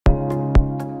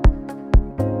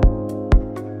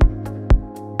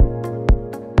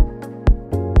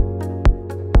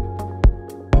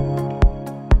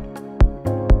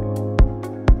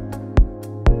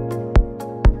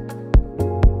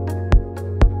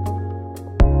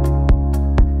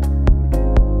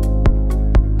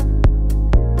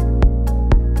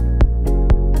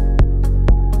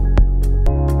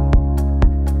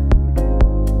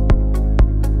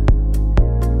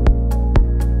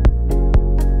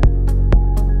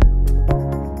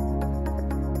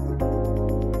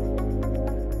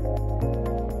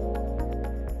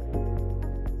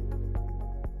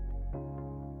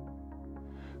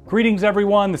Greetings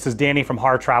everyone, this is Danny from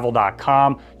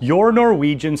HarTravel.com, your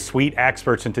Norwegian suite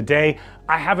experts, and today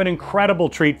I have an incredible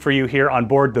treat for you here on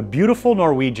board the beautiful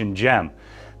Norwegian Gem.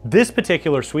 This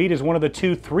particular suite is one of the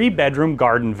two 3-bedroom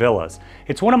garden villas.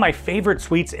 It's one of my favorite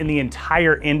suites in the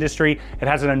entire industry. It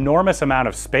has an enormous amount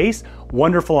of space,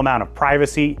 wonderful amount of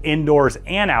privacy, indoors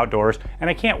and outdoors, and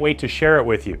I can't wait to share it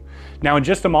with you. Now in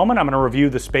just a moment, I'm going to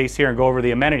review the space here and go over the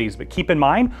amenities, but keep in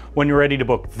mind when you're ready to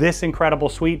book this incredible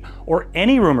suite or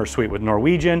any room or suite with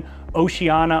Norwegian,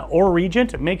 Oceania, or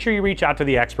Regent, make sure you reach out to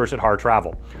the experts at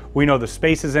HarTravel. We know the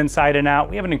spaces inside and out.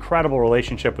 We have an incredible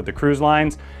relationship with the cruise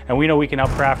lines, and we know we can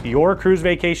help craft your cruise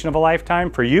vacation of a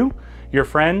lifetime for you, your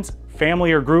friends,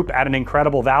 family, or group at an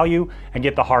incredible value, and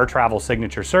get the HarTravel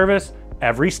signature service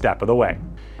every step of the way.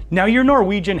 Now, your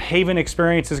Norwegian haven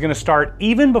experience is going to start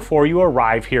even before you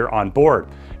arrive here on board.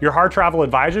 Your HarTravel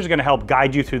advisor is going to help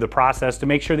guide you through the process to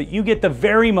make sure that you get the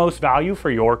very most value for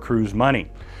your cruise money.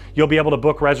 You'll be able to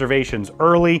book reservations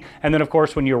early, and then of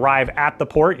course when you arrive at the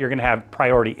port, you're going to have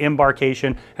priority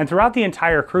embarkation, and throughout the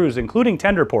entire cruise, including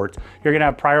tender ports, you're going to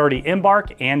have priority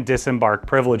embark and disembark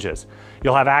privileges.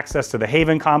 You'll have access to the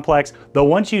haven complex, though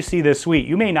once you see this suite,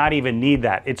 you may not even need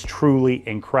that. It's truly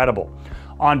incredible.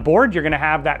 On board, you're going to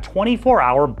have that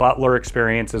 24-hour butler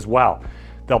experience as well.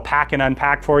 They'll pack and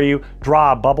unpack for you,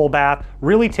 draw a bubble bath,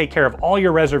 really take care of all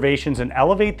your reservations and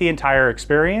elevate the entire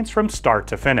experience from start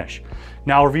to finish.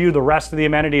 Now I'll review the rest of the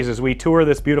amenities as we tour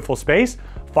this beautiful space.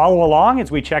 Follow along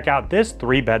as we check out this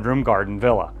 3-bedroom garden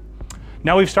villa.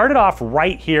 Now we've started off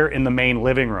right here in the main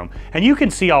living room, and you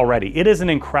can see already it is an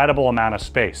incredible amount of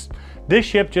space. This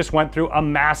ship just went through a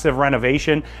massive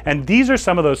renovation, and these are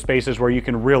some of those spaces where you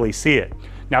can really see it.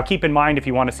 Now keep in mind, if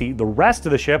you want to see the rest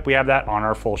of the ship, we have that on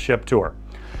our full ship tour.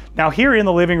 Now here in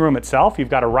the living room itself, you've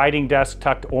got a writing desk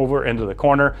tucked over into the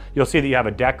corner. You'll see that you have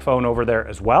a deck phone over there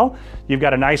as well. You've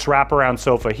got a nice wraparound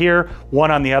sofa here,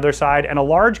 one on the other side, and a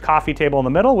large coffee table in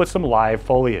the middle with some live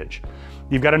foliage.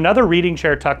 You've got another reading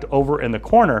chair tucked over in the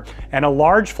corner and a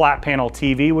large flat panel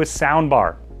TV with sound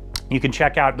bar. You can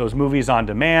check out those movies on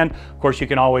demand. Of course, you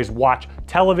can always watch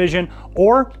television,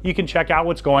 or you can check out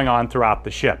what's going on throughout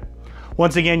the ship.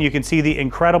 Once again, you can see the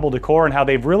incredible decor and how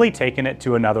they've really taken it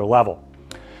to another level.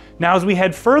 Now, as we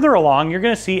head further along, you're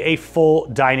going to see a full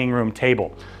dining room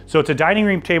table. So it's a dining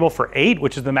room table for 8,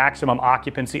 which is the maximum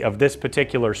occupancy of this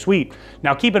particular suite.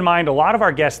 Now, keep in mind, a lot of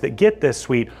our guests that get this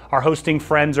suite are hosting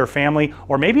friends or family,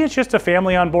 or maybe it's just a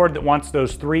family on board that wants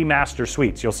those 3 master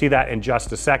suites. You'll see that in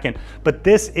just a second, but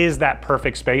this is that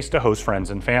perfect space to host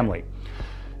friends and family.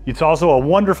 It's also a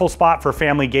wonderful spot for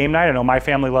family game night. I know my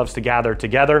family loves to gather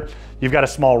together. You've got a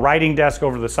small writing desk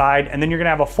over the side, and then you're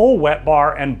gonna have a full wet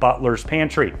bar and butler's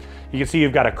pantry. You can see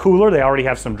you've got a cooler. They already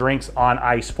have some drinks on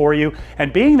ice for you.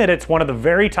 And being that it's one of the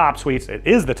very top suites, it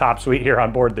is the top suite here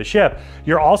on board the ship,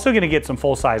 you're also gonna get some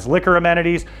full-size liquor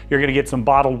amenities. You're gonna get some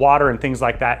bottled water and things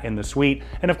like that in the suite.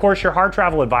 And of course, your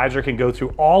HarTravel advisor can go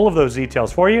through all of those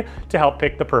details for you to help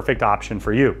pick the perfect option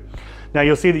for you. Now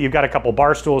you'll see that you've got a couple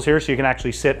bar stools here so you can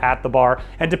actually sit at the bar,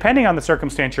 and depending on the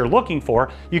circumstance you're looking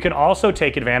for, you can also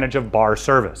take advantage of bar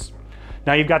service.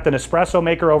 Now you've got the Nespresso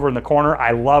maker over in the corner.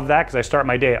 I love that because I start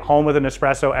my day at home with an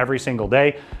espresso every single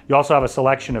day. You also have a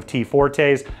selection of tea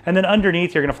fortes, and then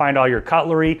underneath you're going to find all your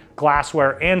cutlery,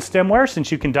 glassware, and stemware,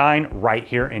 since you can dine right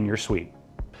here in your suite.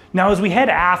 Now as we head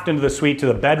aft into the suite to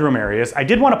the bedroom areas, I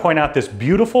did want to point out this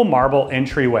beautiful marble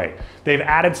entryway. They've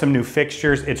added some new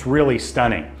fixtures. It's really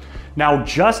stunning. Now,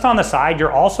 just on the side,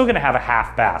 you're also gonna have a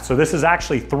half bath. So this is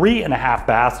actually 3.5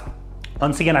 baths.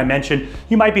 Once again, I mentioned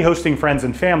you might be hosting friends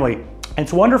and family.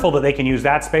 It's wonderful that they can use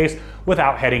that space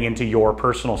without heading into your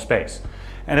personal space.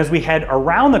 And as we head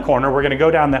around the corner, we're gonna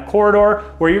go down that corridor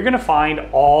where you're gonna find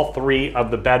all 3 of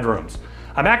the bedrooms.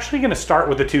 I'm actually gonna start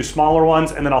with the 2 smaller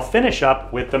ones, and then I'll finish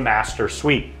up with the master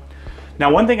suite. Now,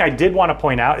 one thing I did want to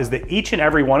point out is that each and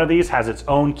every one of these has its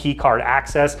own key card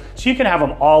access, so you can have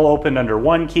them all opened under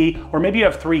one key, or maybe you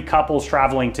have 3 couples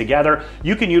traveling together.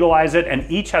 You can utilize it, and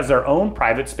each has their own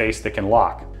private space that can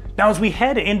lock. Now, as we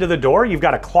head into the door, you've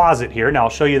got a closet here. Now, I'll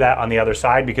show you that on the other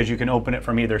side because you can open it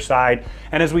from either side.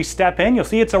 And as we step in, you'll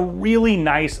see it's a really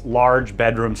nice, large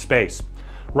bedroom space.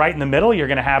 Right in the middle, you're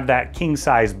gonna have that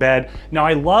king-size bed. Now,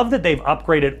 I love that they've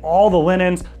upgraded all the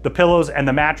linens, the pillows, and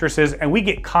the mattresses, and we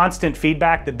get constant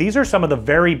feedback that these are some of the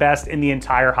very best in the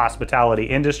entire hospitality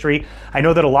industry. I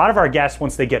know that a lot of our guests,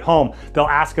 once they get home, they'll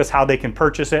ask us how they can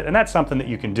purchase it, and that's something that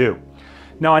you can do.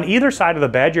 Now on either side of the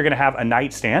bed, you're gonna have a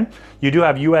nightstand. You do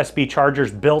have USB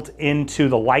chargers built into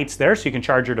the lights there, so you can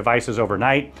charge your devices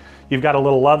overnight. You've got a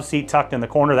little love seat tucked in the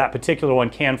corner. That particular one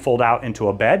can fold out into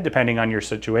a bed, depending on your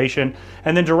situation.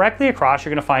 And then directly across,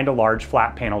 you're gonna find a large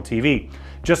flat panel TV.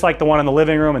 Just like the one in the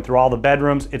living room and through all the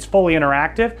bedrooms, it's fully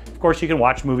interactive. Of course, you can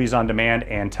watch movies on demand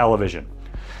and television.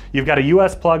 You've got a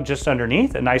US plug just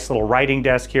underneath, a nice little writing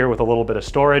desk here with a little bit of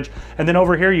storage. And then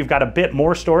over here, you've got a bit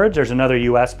more storage. There's another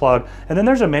US plug. And then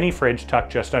there's a mini fridge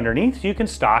tucked just underneath, so you can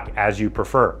stock as you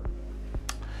prefer.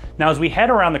 Now, as we head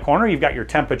around the corner, you've got your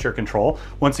temperature control.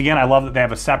 Once again, I love that they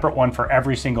have a separate one for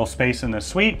every single space in this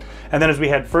suite. And then as we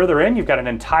head further in, you've got an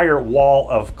entire wall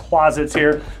of closets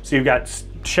here. So you've got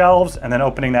shelves, and then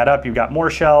opening that up, you've got more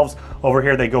shelves. Over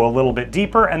here, they go a little bit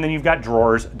deeper, and then you've got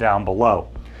drawers down below.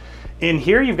 In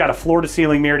here, you've got a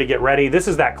floor-to-ceiling mirror to get ready. This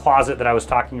is that closet that I was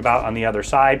talking about on the other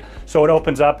side. So it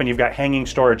opens up and you've got hanging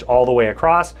storage all the way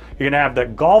across. You're gonna have the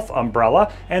golf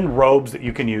umbrella and robes that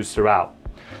you can use throughout.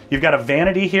 You've got a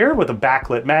vanity here with a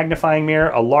backlit magnifying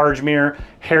mirror, a large mirror,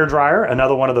 hair dryer,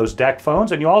 another one of those deck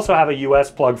phones, and you also have a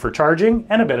US plug for charging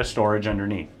and a bit of storage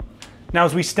underneath. Now,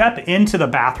 as we step into the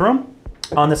bathroom,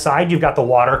 on the side, you've got the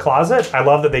water closet. I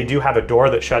love that they do have a door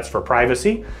that shuts for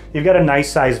privacy. You've got a nice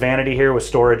size vanity here with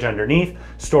storage underneath,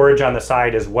 storage on the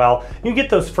side as well. You get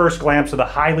those first glimpse of the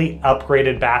highly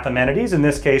upgraded bath amenities. In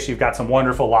this case, you've got some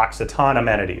wonderful L'Occitane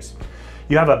amenities.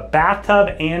 You have a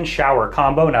bathtub and shower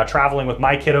combo. Now, traveling with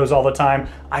my kiddos all the time,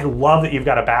 I love that you've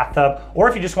got a bathtub, or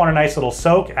if you just want a nice little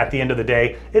soak at the end of the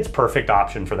day, it's a perfect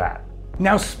option for that.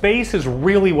 Now, space is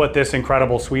really what this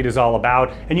incredible suite is all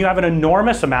about, and you have an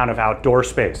enormous amount of outdoor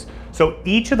space. So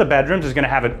each of the bedrooms is going to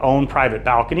have its own private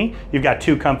balcony. You've got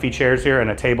 2 comfy chairs here and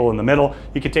a table in the middle.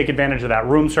 You can take advantage of that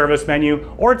room service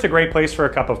menu, or it's a great place for a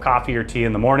cup of coffee or tea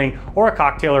in the morning, or a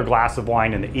cocktail or glass of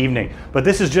wine in the evening. But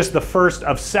this is just the first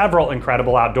of several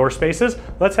incredible outdoor spaces.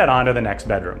 Let's head on to the next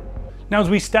bedroom. Now, as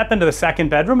we step into the second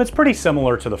bedroom, it's pretty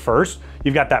similar to the first.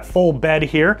 You've got that full bed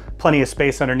here, plenty of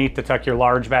space underneath to tuck your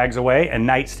large bags away, and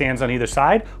nightstands on either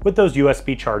side with those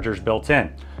USB chargers built in.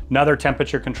 Another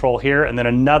temperature control here, and then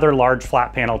another large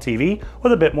flat panel TV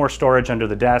with a bit more storage under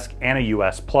the desk and a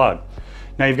US plug.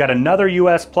 Now, you've got another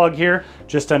US plug here.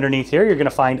 Just underneath here, you're gonna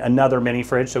find another mini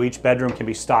fridge, so each bedroom can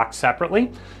be stocked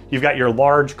separately. You've got your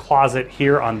large closet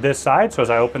here on this side, so as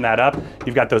I open that up,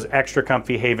 you've got those extra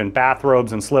comfy Haven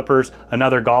bathrobes and slippers,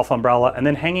 another golf umbrella, and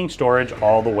then hanging storage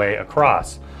all the way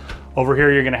across. Over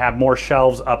here, you're gonna have more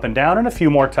shelves up and down and a few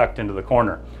more tucked into the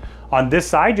corner. On this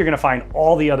side, you're gonna find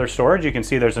all the other storage. You can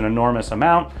see there's an enormous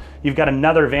amount. You've got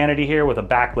another vanity here with a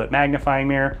backlit magnifying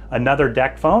mirror, another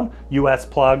deck phone, US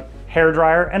plug, hair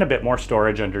dryer, and a bit more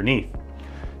storage underneath.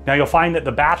 Now, you'll find that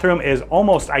the bathroom is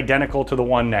almost identical to the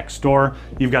one next door.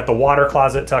 You've got the water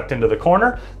closet tucked into the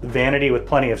corner, the vanity with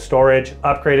plenty of storage,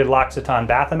 upgraded L'Occitane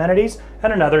bath amenities,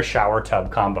 and another shower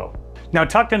tub combo. Now,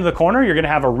 tucked into the corner, you're gonna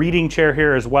have a reading chair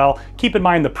here as well. Keep in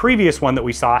mind the previous one that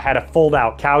we saw had a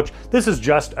fold-out couch. This is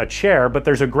just a chair, but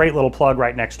there's a great little plug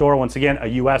right next door. Once again, a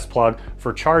US plug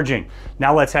for charging.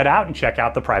 Now let's head out and check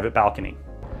out the private balcony.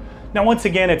 Now, once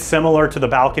again, it's similar to the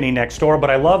balcony next door, but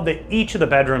I love that each of the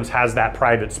bedrooms has that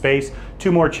private space.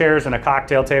 2 more chairs and a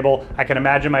cocktail table. I can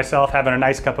imagine myself having a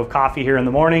nice cup of coffee here in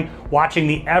the morning, watching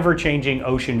the ever-changing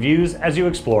ocean views as you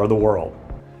explore the world.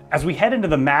 As we head into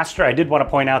the master, I did want to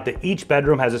point out that each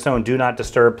bedroom has its own do not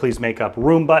disturb, please make up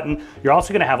room button. You're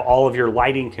also going to have all of your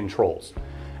lighting controls.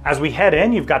 As we head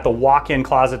in, you've got the walk-in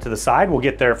closet to the side. We'll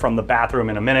get there from the bathroom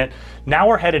in a minute. Now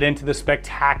we're headed into the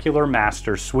spectacular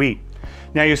master suite.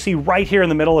 Now, you see right here in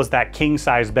the middle is that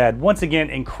king-size bed. Once again,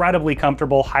 incredibly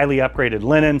comfortable, highly upgraded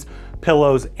linens,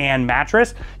 pillows, and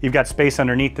mattress. You've got space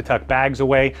underneath to tuck bags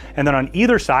away. And then on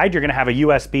either side, you're gonna have a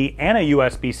USB and a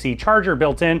USB-C charger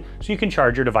built in so you can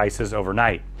charge your devices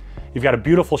overnight. You've got a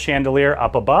beautiful chandelier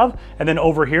up above, and then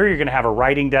over here, you're gonna have a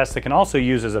writing desk that can also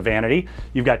use as a vanity.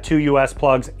 You've got 2 US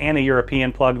plugs and a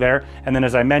European plug there. And then,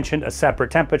 as I mentioned, a separate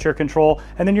temperature control,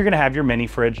 and then you're gonna have your mini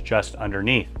fridge just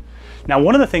underneath. Now,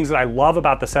 one of the things that I love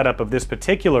about the setup of this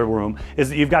particular room is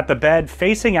that you've got the bed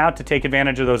facing out to take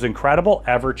advantage of those incredible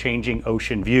ever-changing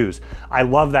ocean views. I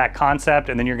love that concept,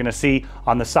 and then you're gonna see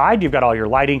on the side, you've got all your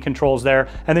lighting controls there,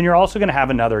 and then you're also gonna have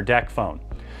another deck phone.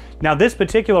 Now, this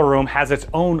particular room has its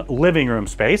own living room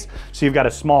space. So you've got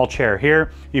a small chair here.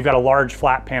 You've got a large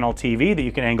flat panel TV that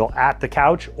you can angle at the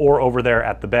couch or over there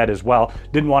at the bed as well.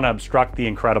 Didn't want to obstruct the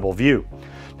incredible view.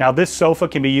 Now, this sofa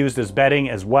can be used as bedding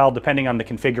as well, depending on the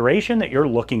configuration that you're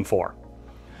looking for.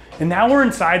 And now we're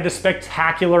inside the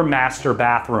spectacular master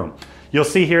bathroom. You'll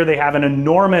see here they have an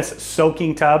enormous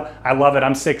soaking tub. I love it.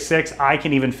 I'm 6'6". I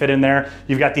can even fit in there.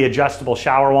 You've got the adjustable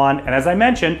shower wand. And as I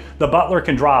mentioned, the butler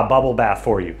can draw a bubble bath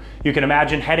for you. You can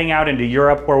imagine heading out into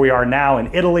Europe, where we are now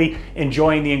in Italy,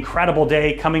 enjoying the incredible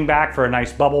day, coming back for a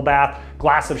nice bubble bath,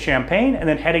 glass of champagne, and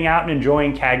then heading out and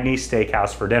enjoying Cagney's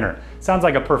Steakhouse for dinner. Sounds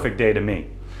like a perfect day to me.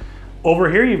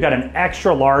 Over here, you've got an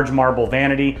extra large marble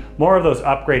vanity, more of those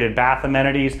upgraded bath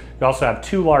amenities. You also have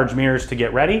 2 large mirrors to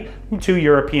get ready, and 2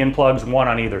 European plugs, 1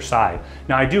 on either side.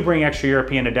 Now, I do bring extra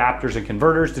European adapters and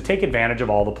converters to take advantage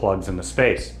of all the plugs in the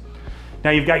space. Now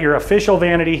you've got your official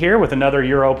vanity here with another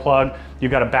Euro plug.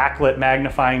 You've got a backlit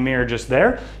magnifying mirror just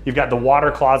there. You've got the water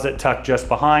closet tucked just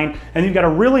behind, and you've got a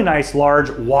really nice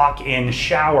large walk-in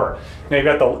shower. Now you've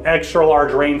got the extra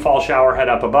large rainfall shower head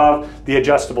up above, the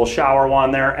adjustable shower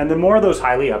wand there, and then more of those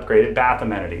highly upgraded bath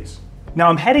amenities. Now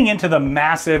I'm heading into the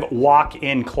massive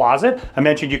walk-in closet. I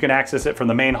mentioned you can access it from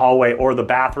the main hallway or the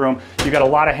bathroom. You've got a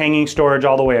lot of hanging storage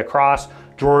all the way across,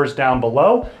 drawers down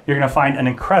below. You're gonna find an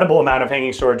incredible amount of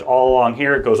hanging storage all along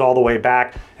here. It goes all the way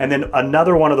back. And then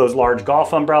another one of those large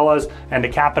golf umbrellas. And to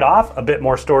cap it off, a bit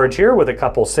more storage here with a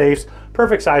couple safes.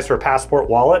 Perfect size for a passport,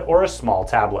 wallet, or a small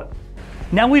tablet.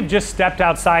 Now we've just stepped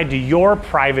outside to your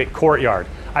private courtyard.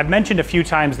 I've mentioned a few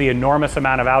times the enormous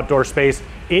amount of outdoor space.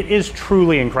 It is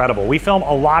truly incredible. We film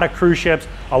a lot of cruise ships,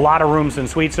 a lot of rooms and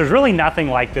suites. There's really nothing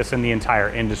like this in the entire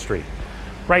industry.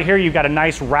 Right here, you've got a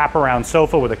nice wraparound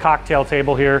sofa with a cocktail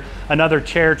table here, another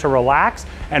chair to relax,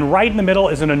 and right in the middle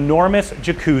is an enormous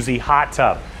jacuzzi hot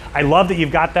tub. I love that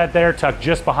you've got that there tucked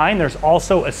just behind. There's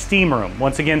also a steam room.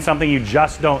 Once again, something you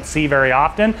just don't see very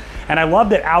often. And I love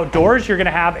that outdoors, you're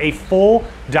gonna have a full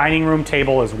dining room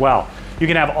table as well. You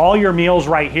can have all your meals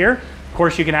right here. Of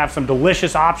course, you can have some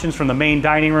delicious options from the main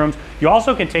dining rooms. You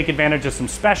also can take advantage of some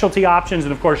specialty options,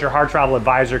 and of course, your Hard Travel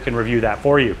advisor can review that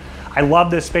for you. I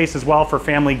love this space as well for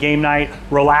family game night,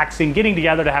 relaxing, getting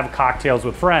together to have cocktails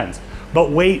with friends.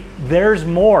 But wait, there's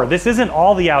more. This isn't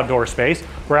all the outdoor space.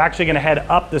 We're actually gonna head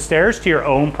up the stairs to your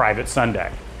own private sun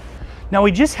deck. Now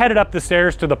we just headed up the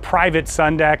stairs to the private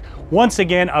sun deck. Once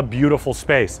again, a beautiful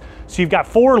space. So you've got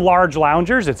 4 large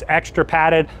loungers. It's extra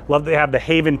padded. Love that they have the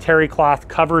Haven terry cloth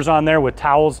covers on there with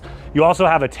towels. You also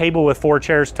have a table with 4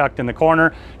 chairs tucked in the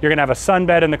corner. You're gonna have a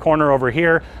sunbed in the corner over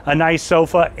here, a nice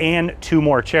sofa, and 2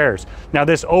 more chairs. Now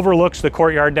this overlooks the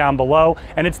courtyard down below,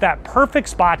 and it's that perfect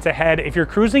spot to head if you're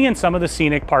cruising in some of the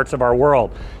scenic parts of our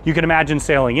world. You can imagine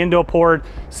sailing into a port,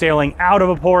 sailing out of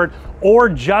a port, or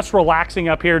just relaxing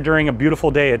up here during a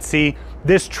beautiful day at sea.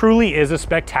 This truly is a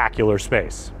spectacular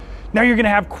space. Now you're gonna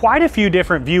have quite a few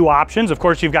different view options. Of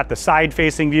course, you've got the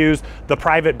side-facing views, the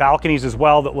private balconies as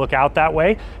well that look out that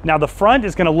way. Now the front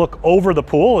is gonna look over the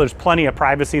pool. There's plenty of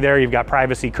privacy there. You've got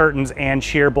privacy curtains and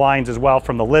sheer blinds as well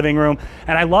from the living room.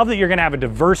 And I love that you're gonna have a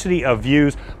diversity of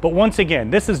views. But once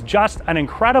again, this is just an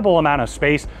incredible amount of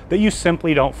space that you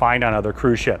simply don't find on other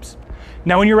cruise ships.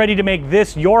 Now, when you're ready to make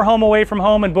this your home away from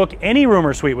home and book any room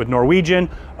or suite with Norwegian,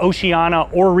 Oceania,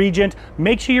 or Regent,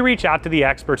 make sure you reach out to the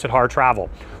experts at Hard Travel.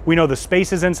 We know the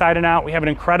spaces inside and out. We have an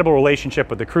incredible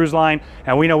relationship with the cruise line,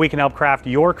 and we know we can help craft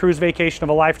your cruise vacation of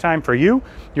a lifetime for you,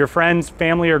 your friends,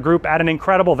 family, or group at an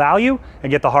incredible value, and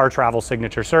get the Hard Travel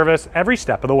signature service every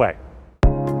step of the way.